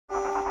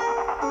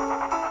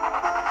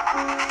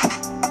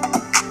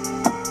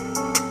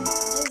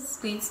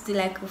going to do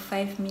like a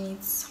 5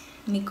 minutes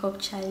makeup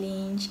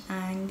challenge,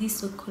 and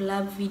this is a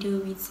collab video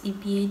with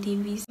Ibiye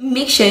Davies.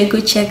 Make sure you go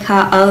check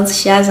her out.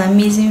 She has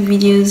amazing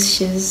videos.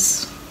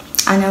 She's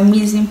an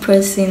amazing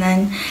person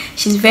and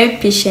she's very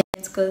patient,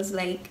 because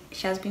like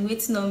she has been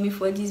waiting on me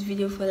for this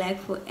video for like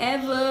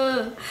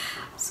forever.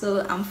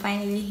 So I'm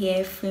finally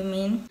here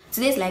filming.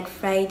 Today's like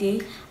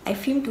Friday. I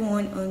filmed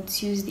one on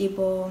Tuesday,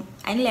 but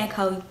I didn't like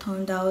how it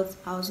turned out.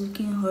 I was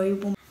looking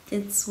horrible.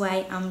 That's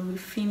why I'm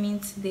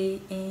refilming today,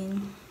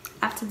 and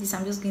after this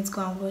I'm just going to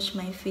go and wash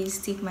my face,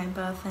 take my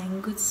bath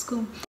and go to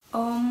school.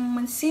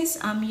 Since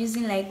I'm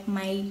using like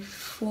my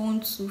phone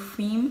to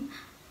film,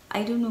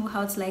 I don't know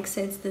how to like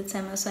set the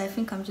timer, so I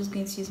think I'm just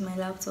going to use my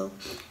laptop.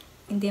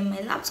 And then my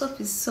laptop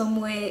is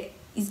somewhere,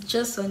 it's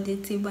just on the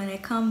table and I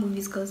can't move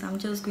it because I'm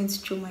just going to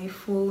throw my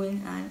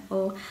phone and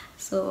all.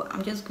 So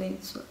I'm just going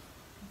to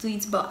do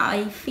it, but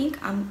I think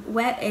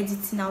while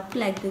editing I'll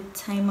put like the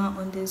timer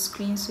on the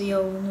screen so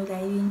y'all will know that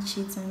I didn't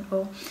cheat and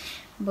all.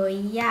 But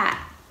yeah,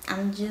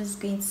 I'm just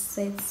going to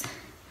set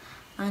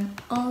an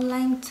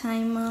online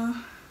timer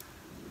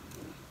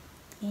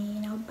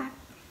and I'll back.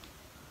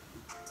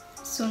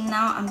 So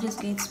now I'm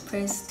just going to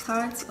press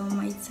start on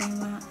my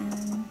timer,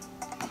 and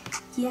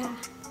yeah.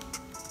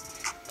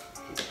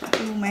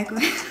 Oh my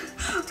god,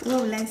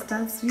 what will I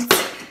start with?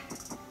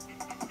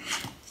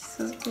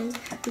 So good.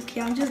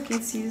 Okay, I'm just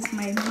going to use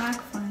my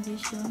MAC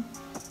foundation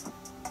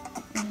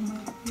on my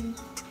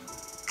face.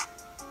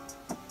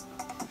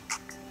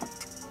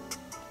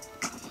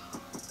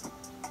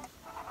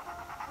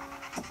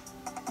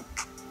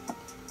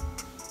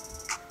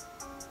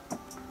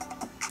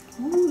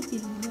 Ooh, this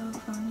is our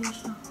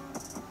foundation.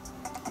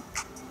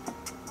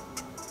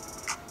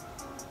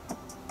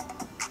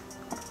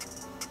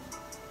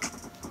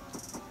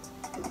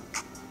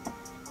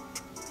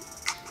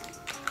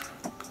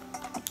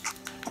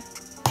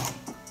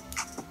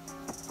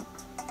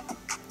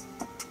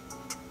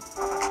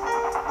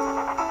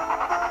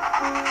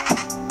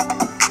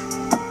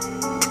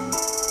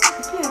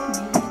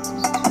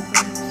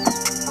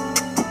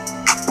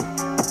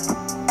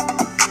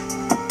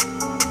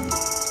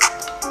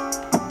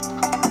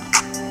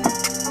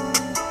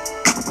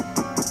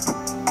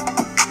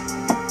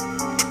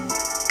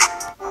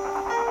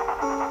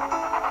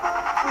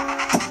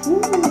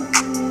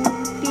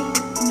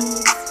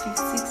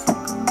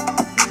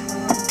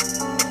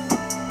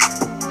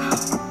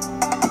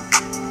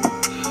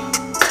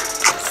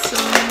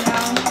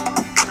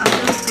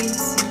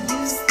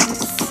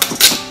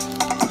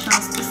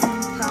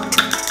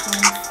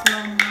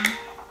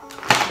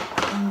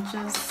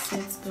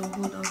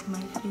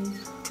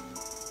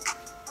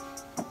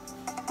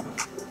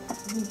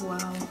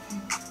 Wow.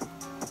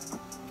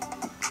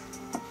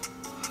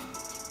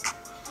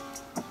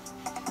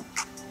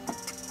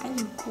 I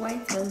look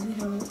quite as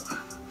well.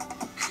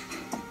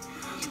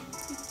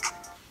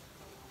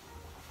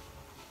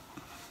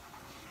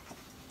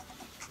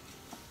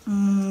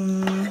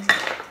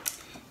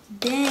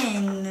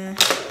 Then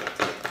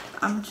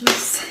I'm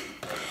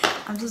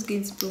just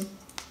going to put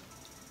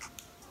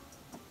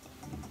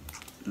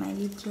my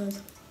lip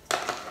gloss.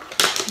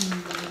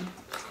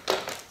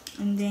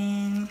 And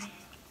then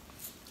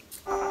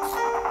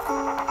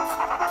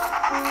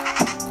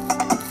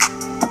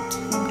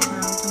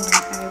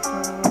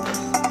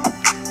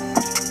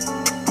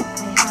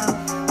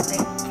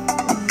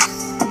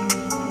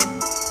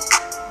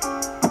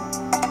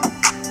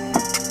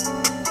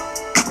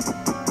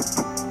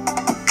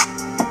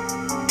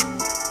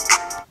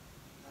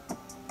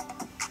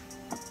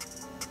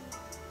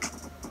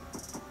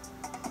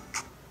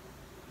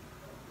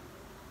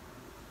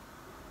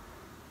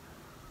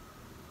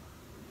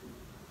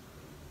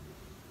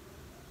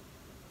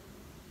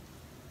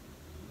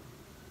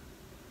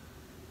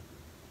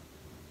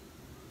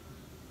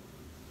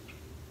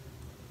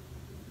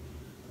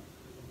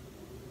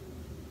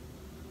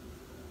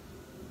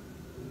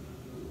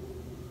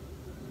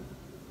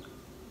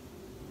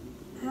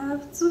I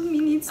have 2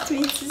 minutes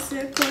 20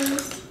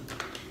 seconds.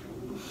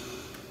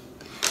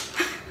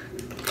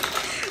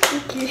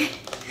 Okay,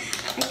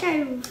 I can't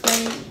even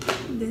find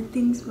the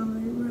things for my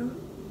brow.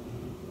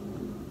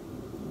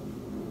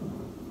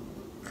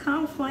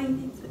 Can't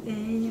find it,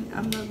 and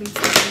I'm not going to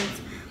do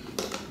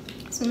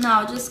it. So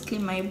now I'll just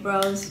clean my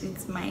brows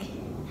with my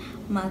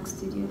MAC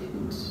Studio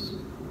Fix.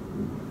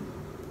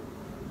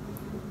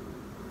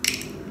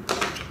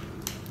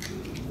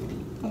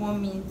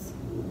 One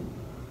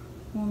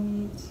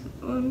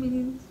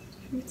minute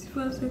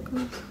 54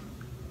 seconds.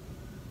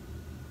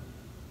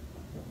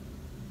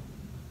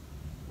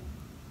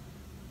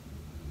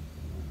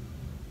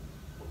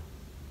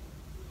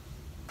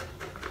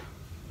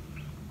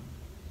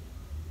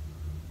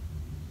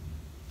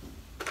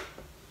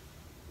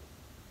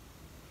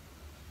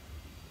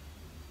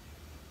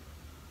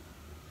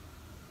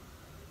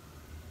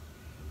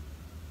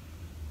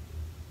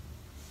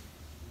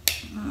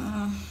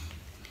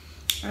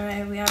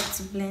 Alright, we have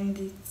to blend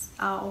it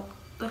out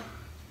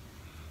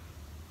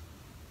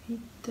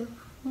with the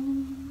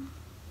phone.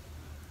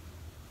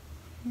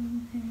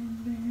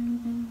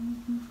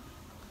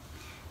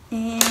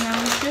 And I'm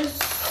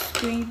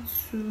going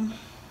to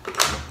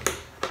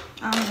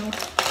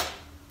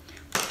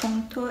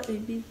contour a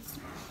bit.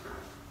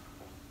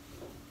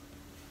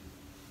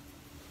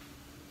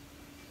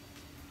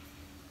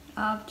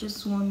 I have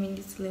just 1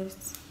 minute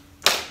left.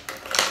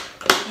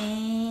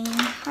 And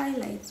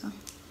highlighter.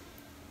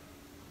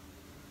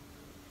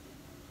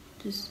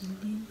 Just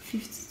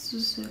 52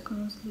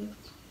 seconds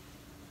left.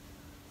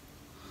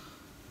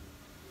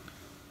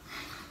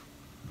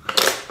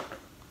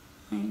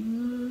 I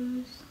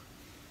use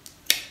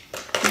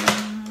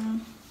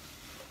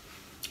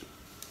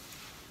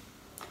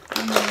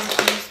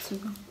to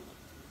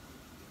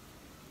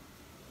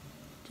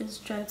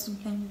just try to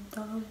blend it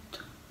out.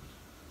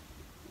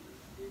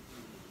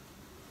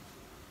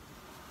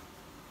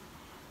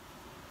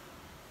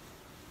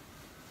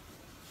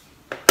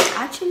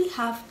 I actually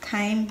have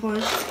time,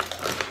 but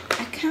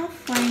I can't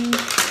find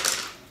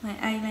my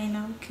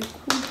eyeliner. Okay,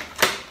 cool.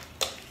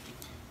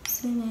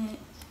 So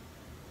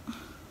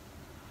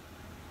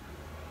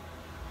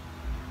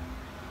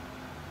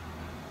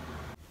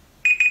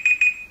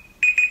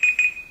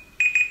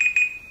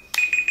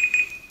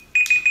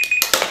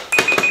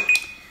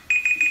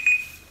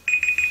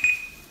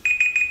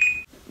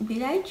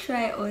did I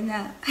try or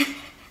not?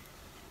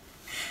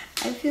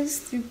 I feel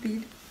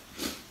stupid.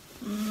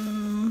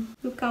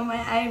 Look at my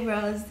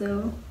eyebrows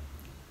though.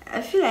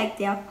 I feel like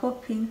they are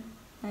popping.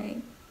 Like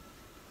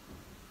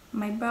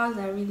my brows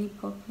are really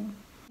popping.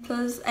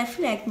 Because I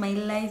feel like my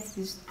light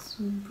is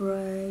too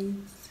bright.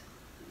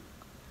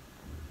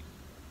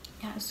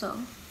 Yeah, so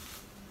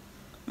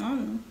I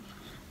don't know.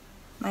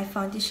 My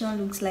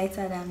foundation looks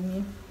lighter than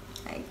me.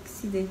 Like,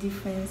 see the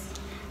difference.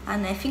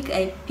 And I think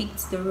I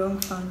picked the wrong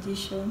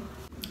foundation.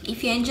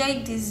 If you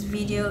enjoyed this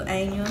video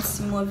and you want to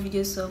see more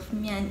videos of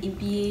me and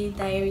Ibiye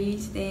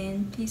diaries,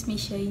 then please make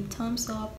sure you thumbs up